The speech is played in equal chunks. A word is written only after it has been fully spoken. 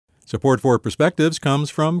Support for Perspectives comes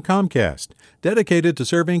from Comcast, dedicated to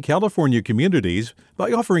serving California communities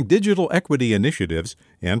by offering digital equity initiatives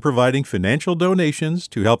and providing financial donations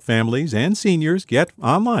to help families and seniors get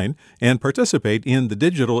online and participate in the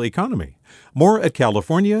digital economy. More at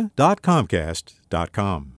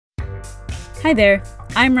california.comcast.com. Hi there,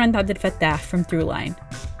 I'm Rand Abdel Fattah from Throughline.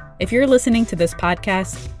 If you're listening to this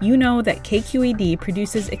podcast, you know that KQED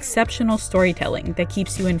produces exceptional storytelling that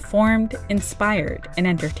keeps you informed, inspired, and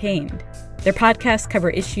entertained. Their podcasts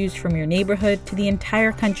cover issues from your neighborhood to the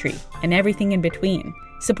entire country and everything in between.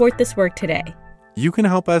 Support this work today. You can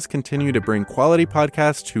help us continue to bring quality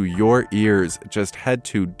podcasts to your ears. Just head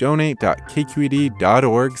to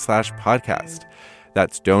donate.kqed.org/podcast.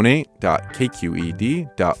 That's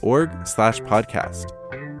donate.kqed.org/podcast.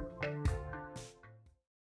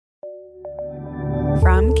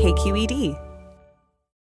 From KQED.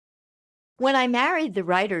 When I married the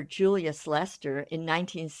writer Julius Lester in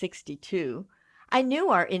 1962, I knew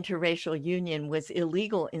our interracial union was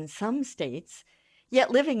illegal in some states, yet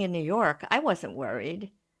living in New York, I wasn't worried.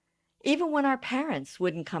 Even when our parents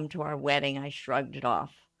wouldn't come to our wedding, I shrugged it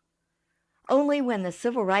off. Only when the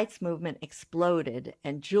civil rights movement exploded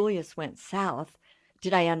and Julius went south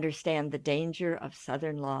did I understand the danger of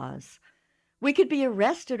Southern laws. We could be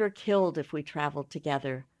arrested or killed if we traveled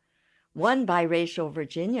together. One biracial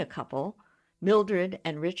Virginia couple, Mildred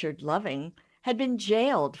and Richard Loving, had been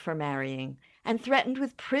jailed for marrying and threatened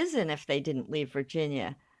with prison if they didn't leave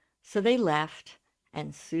Virginia. So they left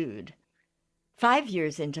and sued. 5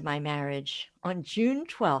 years into my marriage, on June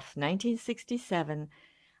 12, 1967,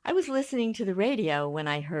 I was listening to the radio when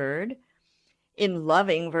I heard, in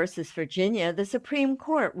Loving versus Virginia, the Supreme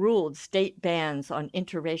Court ruled state bans on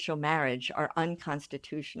interracial marriage are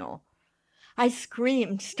unconstitutional. I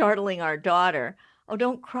screamed, startling our daughter. "Oh,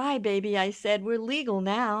 don't cry, baby," I said. "We're legal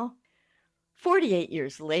now." 48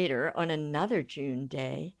 years later, on another June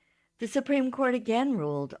day, the Supreme Court again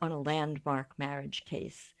ruled on a landmark marriage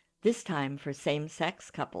case, this time for same-sex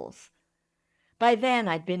couples. By then,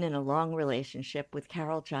 I'd been in a long relationship with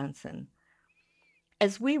Carol Johnson.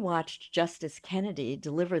 As we watched Justice Kennedy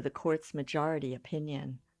deliver the court's majority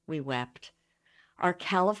opinion, we wept. Our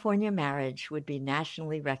California marriage would be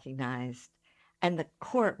nationally recognized, and the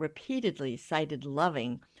court repeatedly cited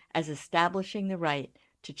Loving as establishing the right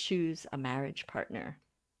to choose a marriage partner.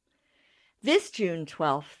 This June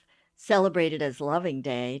 12th, celebrated as Loving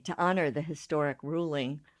Day to honor the historic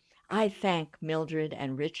ruling, I thank Mildred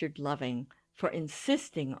and Richard Loving for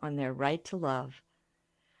insisting on their right to love.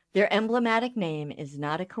 Their emblematic name is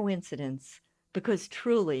not a coincidence because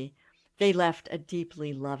truly they left a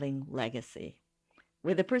deeply loving legacy.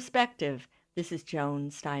 With a perspective, this is Joan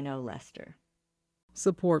Steinau Lester.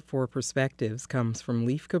 Support for Perspectives comes from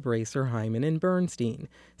Leif Cabraser, Hyman, and Bernstein,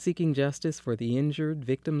 seeking justice for the injured,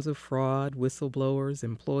 victims of fraud, whistleblowers,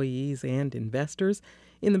 employees, and investors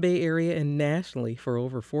in the Bay Area and nationally for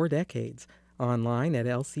over 4 decades. Online at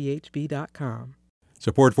lchb.com.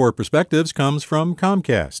 Support for Perspectives comes from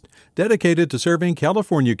Comcast, dedicated to serving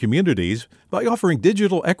California communities by offering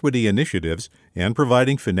digital equity initiatives and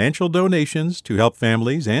providing financial donations to help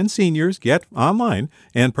families and seniors get online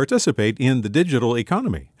and participate in the digital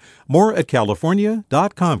economy. More at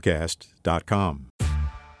california.comcast.com.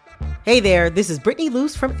 Hey there, this is Brittany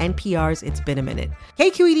Luce from NPR's It's Been a Minute.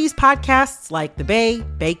 KQED's podcasts like The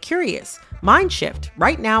Bay Curious, Mind Shift,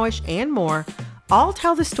 Right Nowish, and more all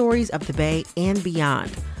tell the stories of the Bay and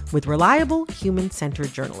beyond with reliable,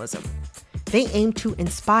 human-centered journalism. They aim to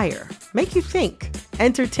inspire, make you think,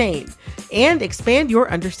 entertain, and expand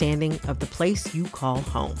your understanding of the place you call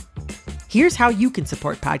home. Here's how you can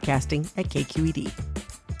support podcasting at KQED.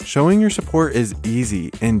 Showing your support is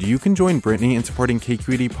easy, and you can join Brittany in supporting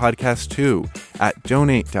KQED podcasts too at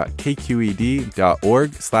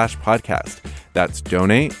donate.kqed.org/podcast. That's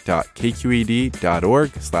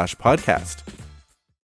donate.kqed.org/podcast.